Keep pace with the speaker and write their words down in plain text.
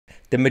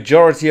The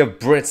majority of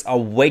Brits are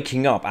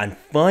waking up and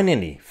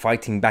finally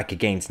fighting back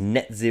against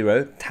net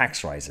zero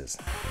tax rises.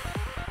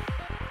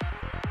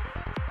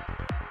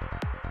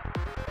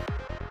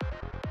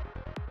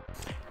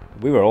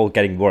 We were all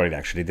getting worried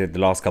actually the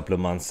last couple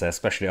of months,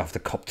 especially after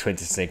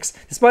COP26,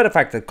 despite the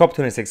fact that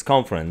COP26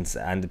 conference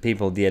and the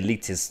people, the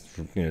elitists,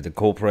 the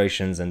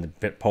corporations and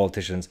the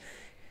politicians,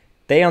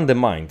 they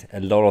undermined a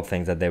lot of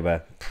things that they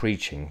were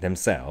preaching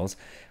themselves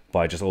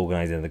by just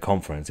organizing the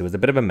conference. It was a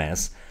bit of a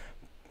mess,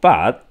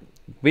 but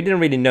we didn't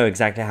really know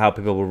exactly how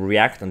people will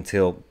react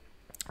until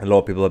a lot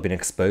of people have been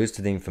exposed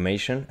to the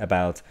information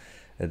about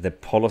the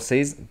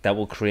policies that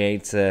will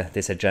create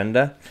this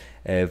agenda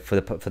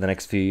for the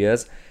next few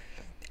years.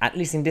 At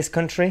least in this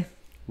country,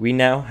 we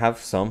now have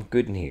some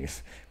good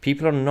news.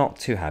 People are not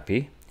too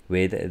happy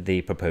with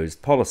the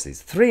proposed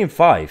policies. 3 in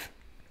 5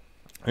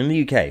 in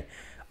the UK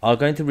are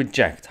going to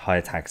reject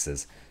higher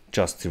taxes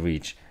just to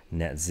reach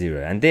net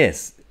zero. And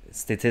this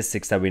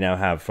statistics that we now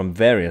have from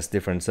various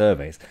different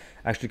surveys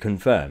actually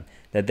confirm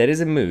that there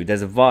is a mood,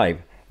 there's a vibe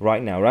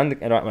right now around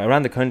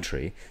the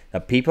country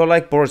that people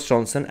like Boris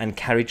Johnson and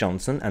Carrie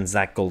Johnson and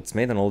Zach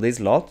Goldsmith and all these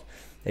lot,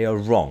 they are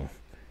wrong.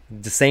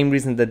 The same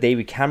reason that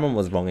David Cameron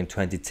was wrong in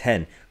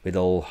 2010 with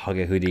all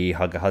hugger hoodie,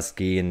 hugger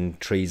husky and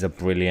trees are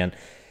brilliant.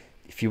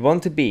 If you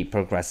want to be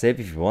progressive,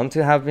 if you want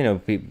to have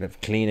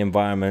clean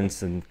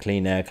environments and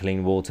clean air,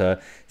 clean water,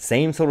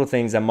 same sort of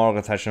things that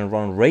Margaret Thatcher and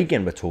Ronald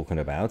Reagan were talking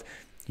about,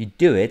 you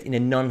do it in a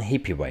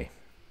non-hippie way.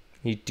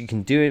 You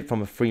can do it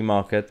from a free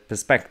market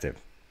perspective.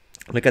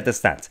 Look at the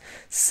stats.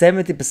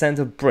 70%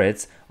 of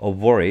Brits are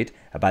worried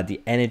about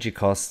the energy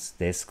costs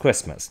this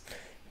Christmas.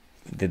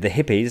 The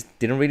hippies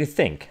didn't really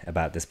think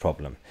about this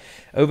problem.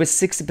 Over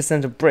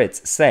 60% of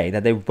Brits say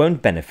that they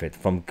won't benefit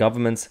from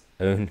government's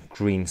own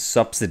green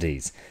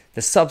subsidies.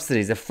 The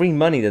subsidies, the free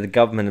money that the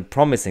government are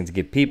promising to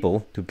give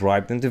people to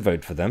bribe them to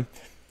vote for them.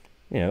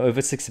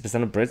 Over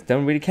 60% of Brits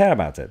don't really care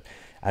about it.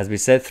 As we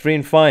said, 3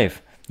 in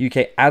 5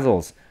 UK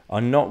adults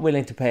are not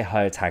willing to pay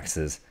higher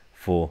taxes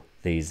for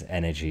these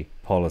energy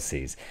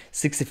policies.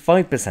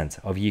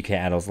 65% of UK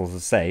adults also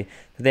say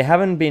that they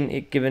haven't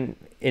been given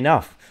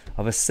enough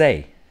of a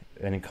say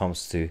when it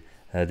comes to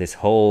this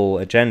whole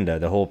agenda,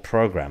 the whole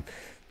program,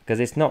 because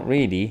it's not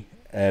really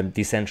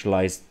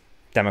decentralized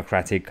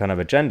democratic kind of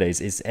agenda.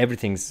 It's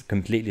everything's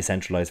completely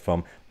centralized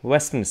from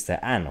Westminster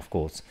and of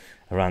course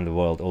around the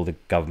world, all the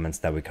governments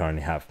that we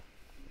currently have.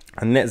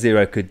 And net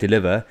zero could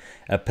deliver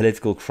a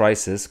political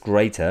crisis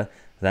greater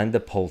than the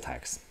poll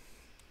tax.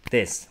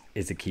 This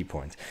is the key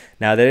point.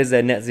 Now there is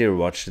a Net Zero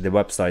Watch, the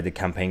website, the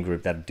campaign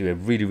group that do a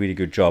really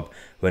good job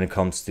when it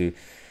comes to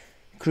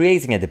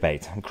creating a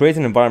debate,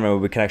 creating an environment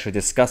where we can actually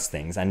discuss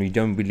things and we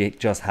don't really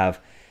just have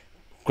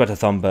Greta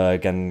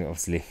Thunberg and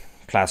obviously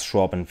Klaus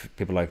Schwab and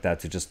people like that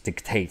to just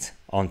dictate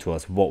onto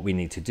us what we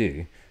need to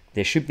do.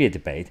 There should be a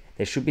debate.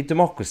 There should be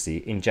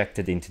democracy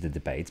injected into the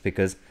debate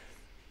because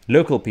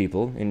local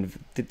people in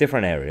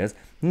different areas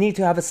need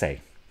to have a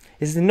say.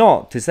 It's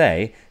not to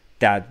say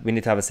that we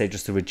need to have a say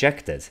just to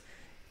reject it.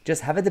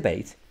 Just have a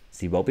debate,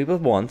 see what people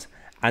want,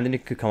 and then you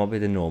could come up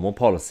with a normal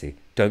policy.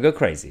 Don't go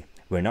crazy.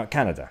 We're not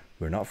Canada.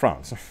 We're not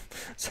France.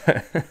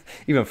 So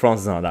even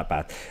France is not that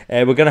bad.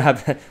 We're going to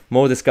have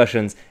more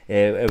discussions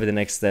over the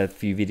next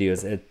few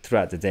videos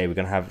throughout the day. We're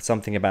going to have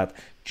something about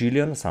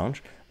Julian Assange.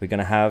 We're going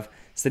to have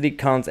Sadiq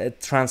Khan's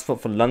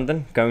transport for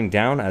London going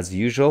down as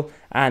usual.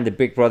 And the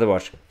Big Brother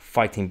Watch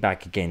fighting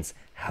back against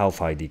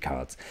health ID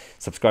cards.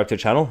 Subscribe to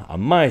the channel.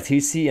 I'm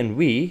Tousi and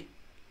we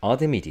are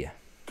the media.